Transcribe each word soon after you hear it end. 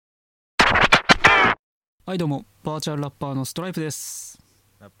はいどうも、バーチャルラッパーのストライプです。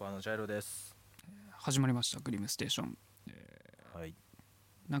ラッパーのジャイロです。始まりましたグリムステーション。はい。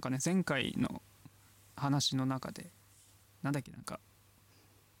なんかね、前回の話の中でなんだっけ、なんか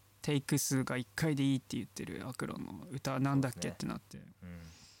テイク数が1回でいいって言ってるアクロの歌なんだっけっそうですね。てなって、うん。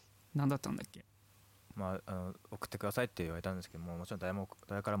なんだったんだっけ。送ってくださいって言われたんですけども、もちろん誰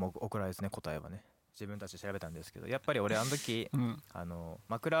からも送られずね、答えはね。自分たちで調べたんですけど、やっぱり俺あの時、うん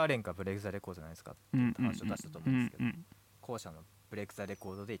マクラーレンかブレイクザレコードじゃないですかっうんうんて話を出したと思ううんですけど、んうん後者のブレイクザレ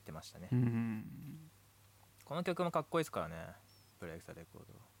コードで言ってましたね。うんこの曲もかっこいいですからね、ブレイクザレコー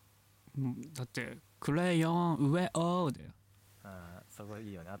うん。だってクレヨン上をでド。すごい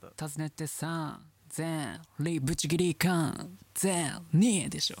いいよね。あと、訪ねてさ全リブチギリ感全に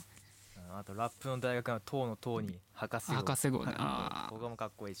でしょ。あとラップの大学の塔の塔に博士号。博士号ね。ああ、ここもか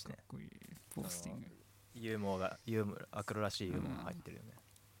っこいいしね。かっこいいポスティング。ユーモア、アクロらしいユーモアが入ってるよね。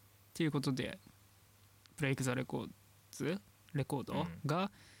ということでブレイク・ザ・レコーズレコード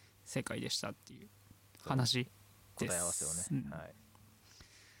が正解でしたっていう話です。答え合わせをね。はい。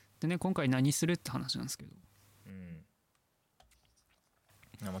でね、今回何するって話なんですけど、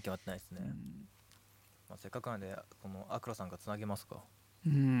何も決まってないですね。せっかくなんでこのアクロさんがつなげますか。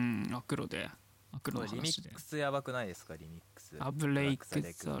アクロでアクロのリミ話でックスやばくないですか、リミックス。ブレイク・ザ・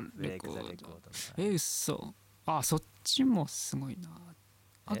レコード。嘘。そっちもすごいな。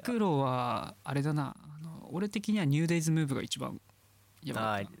アクロはあれだな、俺的にはニューデイズムーブが一番や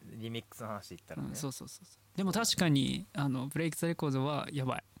ばい。リミックスの話言ったらね、そうでも確かにブレイク・ザ・レコードはや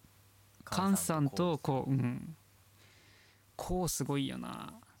ばい。カンさんとこう、こうすごいよ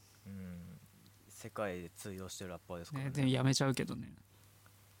な。世界で通用してるラッパーですからね。でもやめちゃうけどね。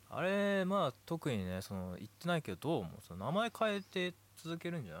あれ特にね、その言ってないけど、どう思う、その名前変えて続け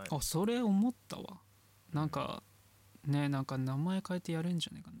るんじゃないの。それ思ったわ。なんかね、なんか名前変えてやるんじ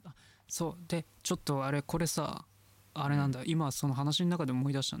ゃないかな。そうで、ちょっとこれさ、あれなんだ、今その話の中で思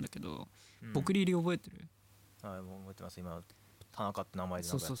い出したんだけど、ボクリリ覚えてる？はい、もう覚えてます。今田中って名前で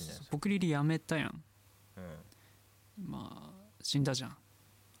なんかやってんじゃないですか。ボクリリやめたやん。まあ死んだじゃん。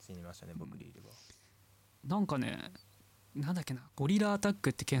死にましたね、ボクリリは。なんかね、なんだっけな、ゴリラアタッ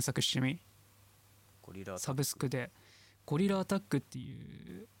クって検索してみ。サブスクでゴリラアタックって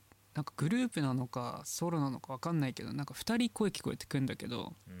いうなんかグループなのかソロなのか分かんないけど、なんか2人声聞こえてくんだけ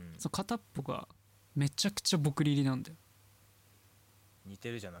ど、その片っぽがめちゃくちゃボクリリなんだよ。似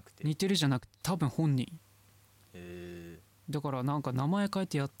てるじゃなくて多分本人。だからなんか名前変え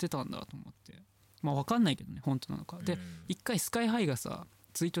てやってたんだと思って、まあ分かんないけどね、本当なのか。で一回スカイハイがさ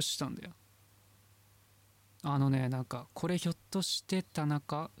ツイートしたんだよ。なんかこれひょっとして田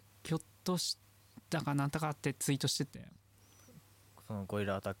中ひょっとしたかなんとかってツイートしてて、そのゴリ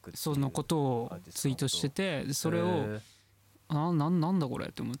ラアタックそのことをツイートしてて、それをなんだこれ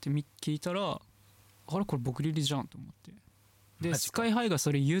って思って聞いたら、あれこれボクリリじゃんと思って。でスカイハイが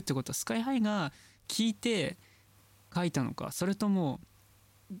それ言うってことは、スカイハイが聞いて書いたのか、それとも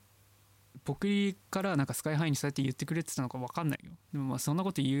ボクリリからなんかスカイハイにそうやって言ってくれてたのか分かんないよ。でもまあそんな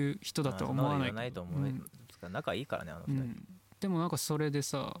こと言う人だとは思わないけど、ないと思う、仲いいからね、あの二人。でもなんかそれで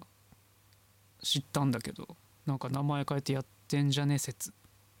さ知ったんだけど、なんか名前変えてやってんじゃね説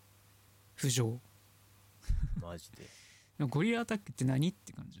浮上。マジで。ゴリラアタックって何っ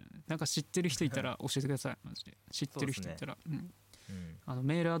て感じだね。なんか知ってる人いたら教えてくださいマジで。知ってる人いたら、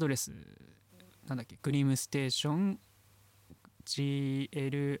メールアドレスなんだっけ、グリムステーション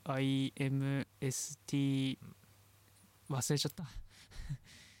GLIMST 忘れちゃった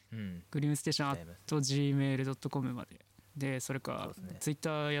グリムステーション @gmail.com までで、それかツイッ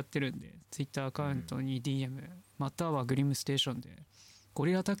ターやってるんで、ツイッターアカウントに DM、またはグリムステーションでゴ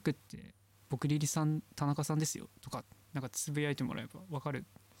リラアタックって僕リリさん田中さんですよとかなんかつぶやいてもらえば分かる。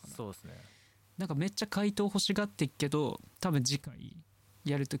そうですね。なんかめっちゃ回答欲しがってっけど、多分次回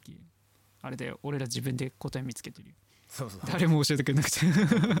やるときあれだよ、俺ら自分で答え見つけてるよ。誰も教えてくれなくて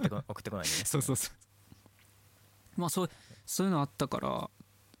送ってこないね。そうまあそういうのあったから、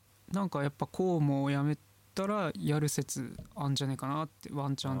なんかやっぱこうもやめたらやる説あんじゃねえかなって、ワ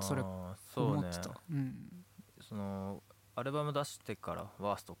ンチャンそれ思ってた。そのアルバム出してから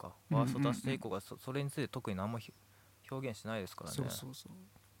ワースト出して以降がそれについて特に何も表現しないですからね。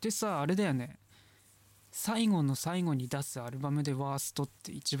でさ、あれだよね、最後の最後に出すアルバムでワーストっ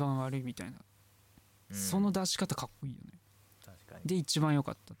て一番悪いみたいな、その出し方かっこいいよね。確かに。で一番良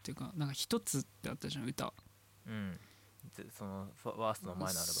かったっていうか、なんか一つってあったじゃん歌。そのワーストの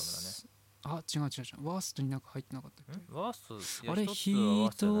前のアルバムだね。違うワーストになんか入ってなかったっけ。ワースト、あれ一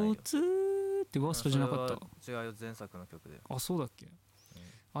つってワーストじゃなかった？違うよ、前作の曲で。そうだっけ。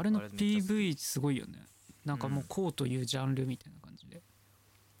あれの PV すごいよね。なんかもうこうというジャンルみたいな感じで、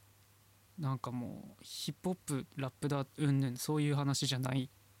なんかもうヒップホップラップだうんぬんそういう話じゃな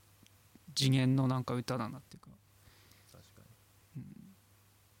い次元のなんか歌だなっていうか、確か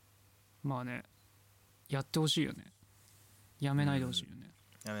まあねやってほしいよね、やめないでほしいよね、に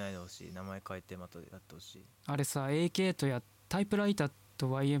やめないでほしい。名前変えてまたやってほしい。あれさ AK とタイプライターと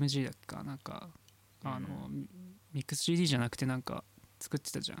YMG だっけかなんかミックス CD じゃなくてなんか作っ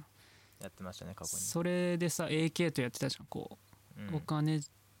てたじゃん。やってましたね過去に。それでさ AK とやってたじゃんこう、お金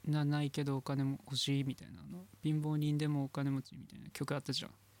ないけどお金も欲しいみたいな貧乏人でもお金持ちみたいな曲あったじゃ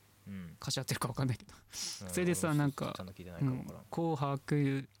ん、歌詞合ってるか分かんないけどそれでさなんか紅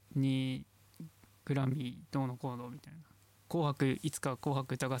白にグラミーどうのこうのみたいな、紅白いつか紅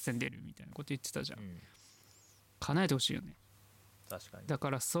白歌合戦出るみたいなこと言ってたじゃん、叶えてほしいよね。確かに。だか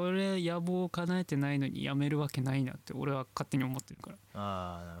らそれ野望を叶えてないのにやめるわけないなって俺は勝手に思ってるから。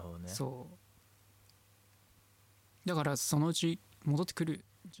ああなるほどね。そうだからそのうち戻ってくるん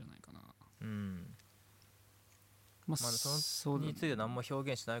じゃないかな。まあそれについて何も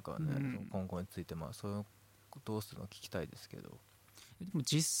表現しないからね、今後についてそういうどうするの聞きたいですけど。でも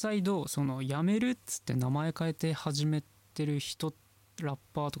実際どうその辞めるっつって名前変えて始めてる人ラッ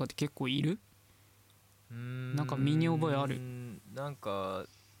パーとかって結構いる？なんか身に覚えある？なんか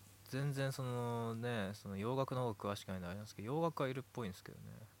全然その洋楽の方が詳しくないんであれなんですけど、洋楽はいるっぽいんですけどね。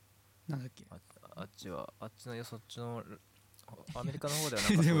なんだっけあっちのそっちのアメリカの方ではな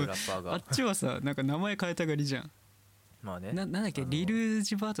んかそういうラッパーがあっちはさなんか名前変えたがりじゃん。まあね。なんだっけリル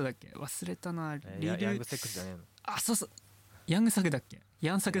ジバートだっけ忘れたな。ヤングセックスじゃねえの。あそうそうヤングサクだっけ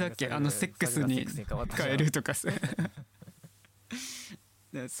ヤンサクだっけセックスに変えるとかさ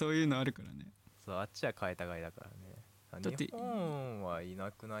そういうのあるからね。そうあっちは変えたがりだからね。だって日本はい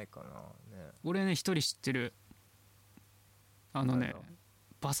なくないかなね。俺ね一人知ってるバ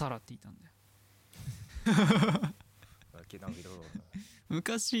サラっていたんだよ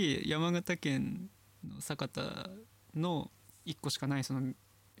昔山形県の酒田の1個しかないそのミ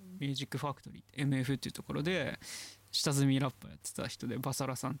ュージックファクトリー MF っていうところで下積みラッパーやってた人でバサ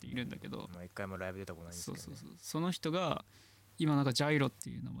ラさんっているんだけど、一回もライブ出たことないんですけど、ね、その人が今なんかジャイロって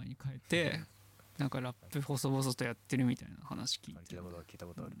いう名前に変えてなんかラップ細々とやってるみたいな話聞いて、聞いた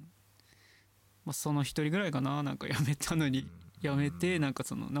ことある、その一人ぐらいかななんか辞めたのに辞めてなんか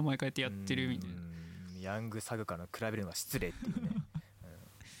その名前変えてやってるみたいな。ヤングサグから比べるのは失礼ってい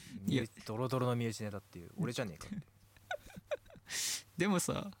うねドロドロの身内ネタっていう俺じゃねえかってでも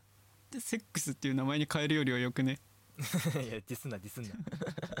さセックスっていう名前に変えるよりはよくねいやディスんない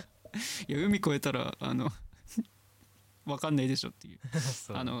や海越えたら分かんないでしょっていう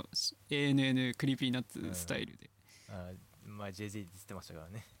ANN クリーピーナッツスタイルで、まあ JJ ディスってましたから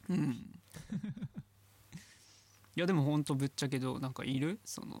ねいやでもほんとぶっちゃけどなんかいる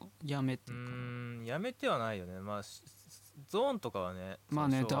そのやめてからやめてはないよね。まあゾーンとかはねまあ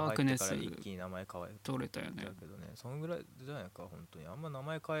ねダークネス一気に名前変え取れたよね。だけどねそんぐらいじゃないか本当に。あんま名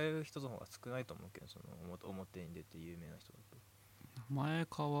前変える人の方が少ないと思うけど、その表に出て有名な人だと名前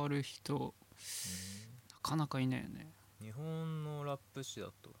変わる人、なかなかいないよね。日本のラップ誌だ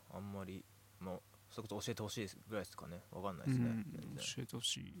とあんまりまあそういうこと教えてほしいぐらいですかね。わかんないですね、教えてほ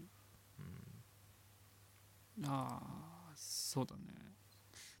しい、ああそうだね。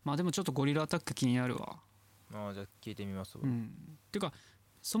まあでもちょっとゴリラアタック気になるわ。じゃあ聞いてみますわ。てか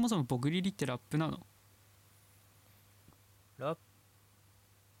そもそもボグリリってラップなの？ラッ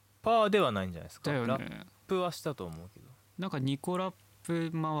パーではないんじゃないですか。だよね。ラップはしたと思うけどなんかニコラップ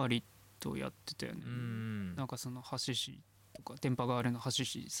周りとやってたよね。なんかそのハシシとか電波ガールのハシ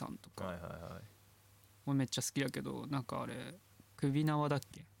シさんとか、俺めっちゃ好きだけどなんかあれ首縄だっ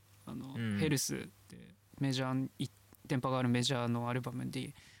けヘルスってメジャー電波ガールメジャーのアルバム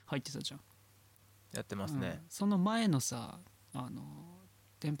で入ってたじゃん。やってますね、その前のさ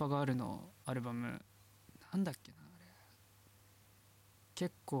電波ガールのアルバムなんだっけなあれ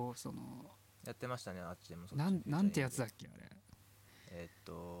結構そのやってましたね。あっちでもなんてやつだっけあれ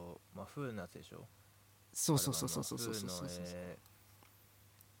まあフーのやつでしょ。そう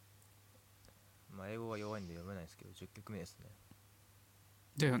まあ英語は弱いんで読めないですけど10曲目ですね。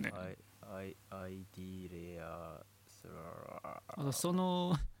だよね。ID レアスラあとそ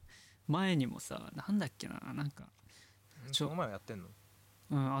の前にもさなんだっけななんかその前はやってんの？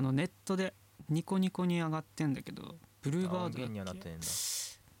ネットでニコニコに上がってんだけどブルーバードだっけ？音源にはなってんだ。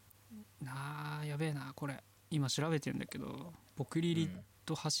やべえなこれ今調べてんだけどボクリリ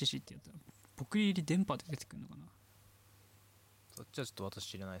とハシシってやったら、ボクリリ電波で出てくるのかな。そっちはちょっと私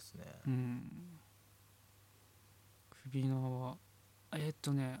知らないですね。首縄ア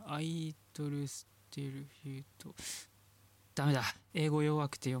イドルステルフィートダメだ英語弱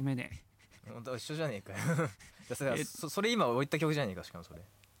くて読めねえ一緒じゃねえかよそれ今置いた曲じゃねえか。しかもそれ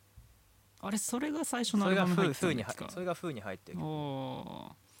あれそれが最初のそれがアルバム入ってた風にんですか？それが風に入ってる曲。お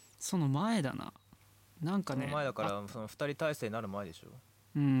ー、その前だな。なんかそのね、前だからその2人体制になる前でしょ。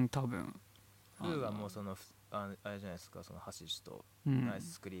うん多分風はもうそのあれじゃないですか、そのハシシとうんナイ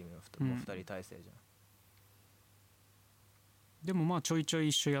ススクリームのもう2人体制じゃん。でもまあちょいちょい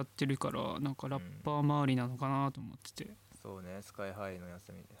一緒やってるからなんかラッパー周りなのかなと思ってて、そうね、スカイハイのやつ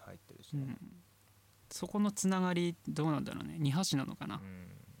に入ってるしね。うん、そこのつながりどうなんだろうね。二橋なのかな、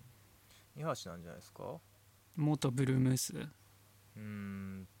二橋なんじゃないですか。元ブルームース。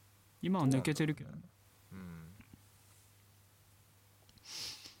今は抜けてるけどね。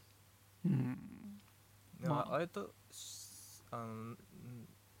まああれと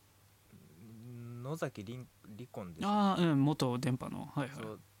野崎莉婚でしょ。ああうん元電波のはいはい。そ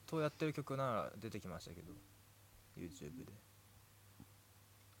うとやってる曲なら出てきましたけど YouTube で。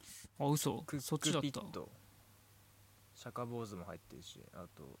あ嘘クそっちだった。ックピット、シャカ坊主も入ってるし、あ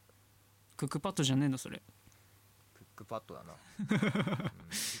とクックパッドじゃねえのそれ。クックパッドだな、ピ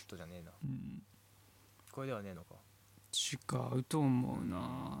ットじゃねえな、これではねえのか。違うと思う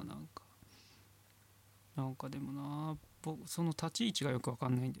な。なんかでもなその立ち位置がよく分か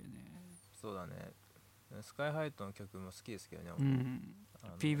んないんだよね。そうだね、スカイハイトの曲も好きですけどね、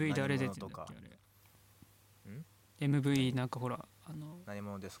PV 誰出てんだっけあれ。MV なんかほら何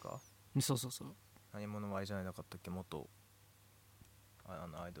者ですか。そうそうそう、何者はあれじゃなかったっけ、元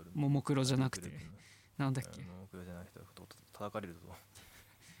アイドルももクロじゃなくてなんだっけ、ももクロじゃなくて叩かれるぞ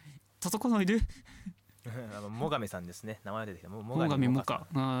叩かないでモガメさんですね、名前出てきた。モガミモカ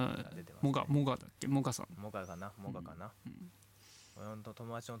さんが出てますね。モガだっけ、モガさん。モガかな。俺の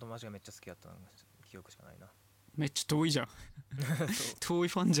友達の友達がめっちゃ好きだったの記憶しかないな。めっちゃ遠いじゃん遠い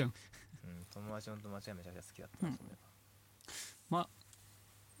ファンじゃん。友達の友達がめちゃくちゃ好きだったな、それは。まあ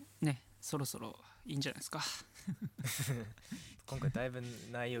ねそろそろいいんじゃないですか今回だいぶ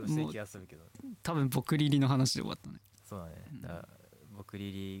内容薄い気がするけど、多分僕リリの話で終わったね。そうだね、だから僕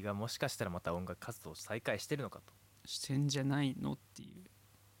リリーがもしかしたらまた音楽活動を再開してるのかとしてんじゃないのっていう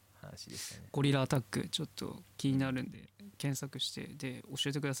話でしたね。ゴリラアタックちょっと気になるんで検索してで教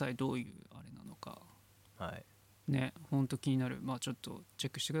えてください、どういうあれなのか。はいねほんと気になる。まあちょっとチェ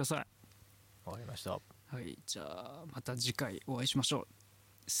ックしてください。わかりました。はい、じゃあまた次回お会いしましょう。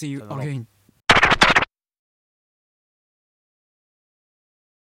See you さよなら。 again.